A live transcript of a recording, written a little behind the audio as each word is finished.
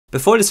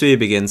Before this video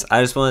begins,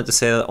 I just wanted to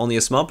say that only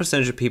a small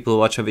percentage of people who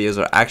watch my videos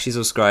are actually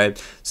subscribed,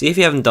 so if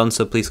you haven't done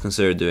so, please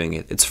consider doing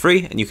it. It's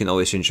free and you can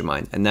always change your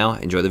mind. And now,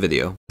 enjoy the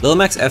video. Lil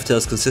Mac's F-Tail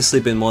has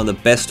consistently been one of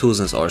the best tools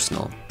in his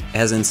arsenal. It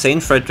has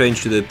insane threat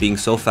range due to it being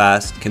so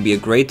fast, can be a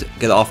great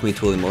get off me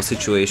tool in most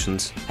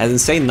situations, has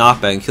insane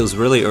knockback and kills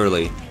really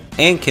early,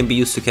 and can be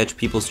used to catch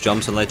people's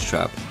jumps on ledge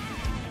trap.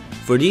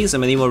 For these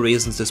and many more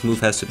reasons, this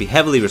move has to be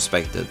heavily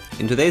respected.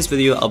 In today's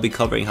video, I'll be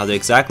covering how to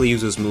exactly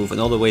use this move and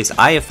all the ways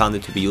I have found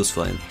it to be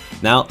useful in.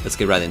 Now, let's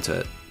get right into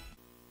it.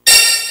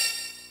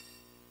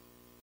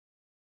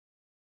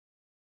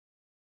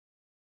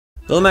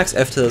 Lil Mac's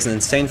F-Tail has an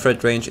insane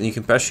threat range and you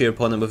can pressure your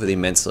opponent with it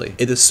immensely.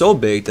 It is so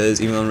big that it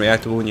is even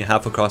unreactable when you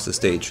half across the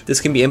stage.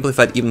 This can be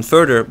amplified even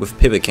further with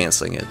pivot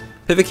cancelling it.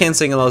 Pivot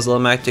cancelling allows Lil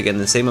Mac to get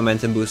an insane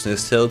momentum boost in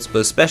his tilts, but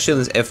especially on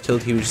his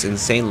F-Tilt he reaches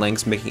insane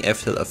lengths, making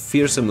F-Tilt a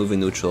fearsome move in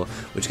neutral,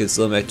 which gets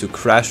Lil Mac to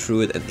crash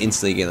through it and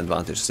instantly gain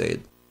advantage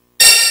state.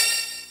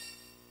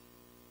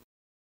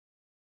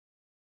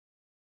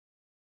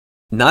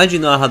 Now that you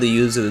know how to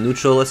use it in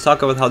neutral, let's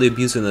talk about how to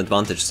abuse it in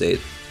advantage state.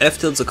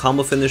 F-Tilt's a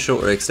combo finisher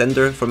or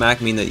extender for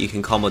Mac, meaning that you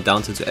can combo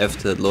down tilt to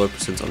F-Tilt at lower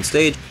percents on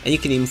stage, and you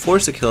can even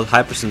force a kill at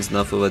high percents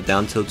enough with a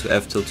down tilt to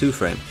F-Tilt 2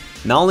 frame.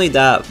 Not only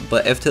that,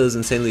 but F-Tilt is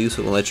insanely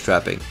useful in ledge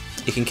trapping.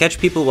 It can catch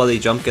people while they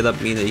jump get up,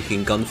 meaning that you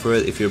can gun for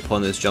it if your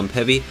opponent is jump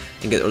heavy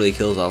and get early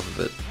kills off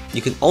of it.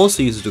 You can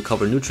also use it to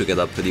cover neutral get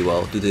up pretty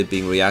well due to it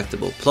being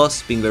reactable,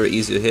 plus being very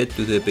easy to hit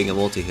due to it being a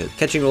multi-hit.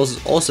 Catching rolls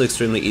is also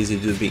extremely easy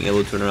due to being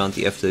able to turn around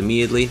the F-Tilt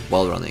immediately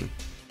while running.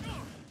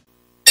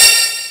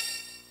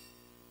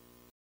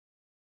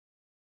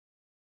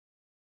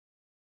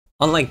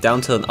 Unlike down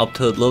tilt and up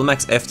tilt, Lil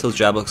Mac's F-Tilt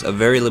Jablocks are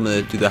very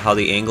limited due to how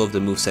the angle of the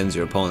move sends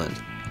your opponent.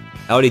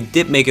 I already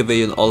did make a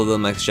video on all of Lil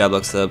Mac's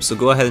Jablock setups, so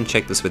go ahead and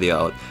check this video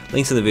out,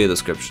 links in the video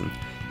description.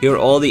 Here are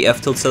all the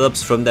F-Tilt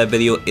setups from that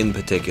video in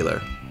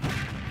particular.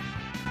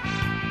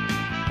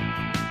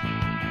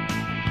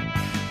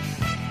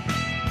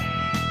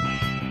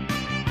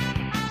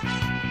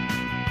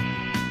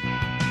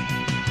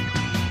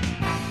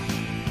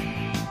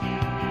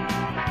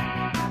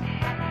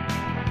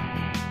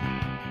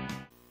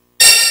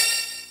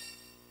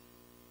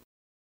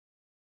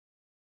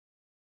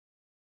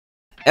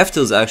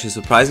 F-Tilt is actually a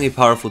surprisingly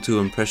powerful tool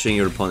in pressuring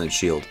your opponent's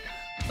shield.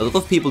 A lot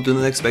of people do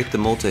not expect the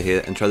multi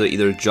hit and try to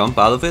either jump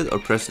out of it or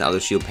press an out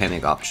of shield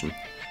panic option.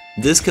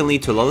 This can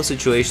lead to a lot of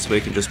situations where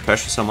you can just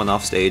pressure someone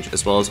off stage,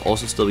 as well as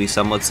also still be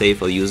somewhat safe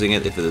while using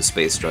it if it is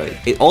spaced right.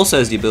 It also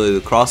has the ability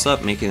to cross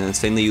up, making it an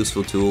insanely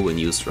useful tool when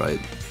used right.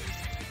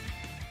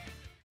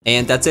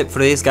 And that's it for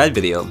today's guide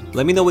video.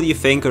 Let me know what you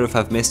think or if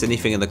I've missed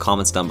anything in the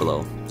comments down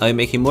below. I'll be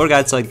making more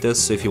guides like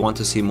this, so if you want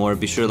to see more,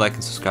 be sure to like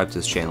and subscribe to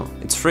this channel.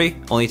 It's free,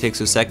 only takes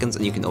 2 seconds,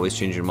 and you can always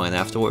change your mind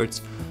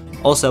afterwards.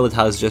 Also, I would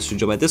highly suggest you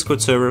join my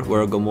Discord server, where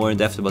I'll go more in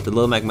depth about the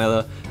Lil Mac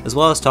meta, as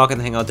well as talk and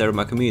hang out there with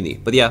my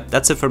community. But yeah,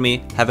 that's it for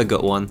me. Have a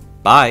good one.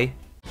 Bye!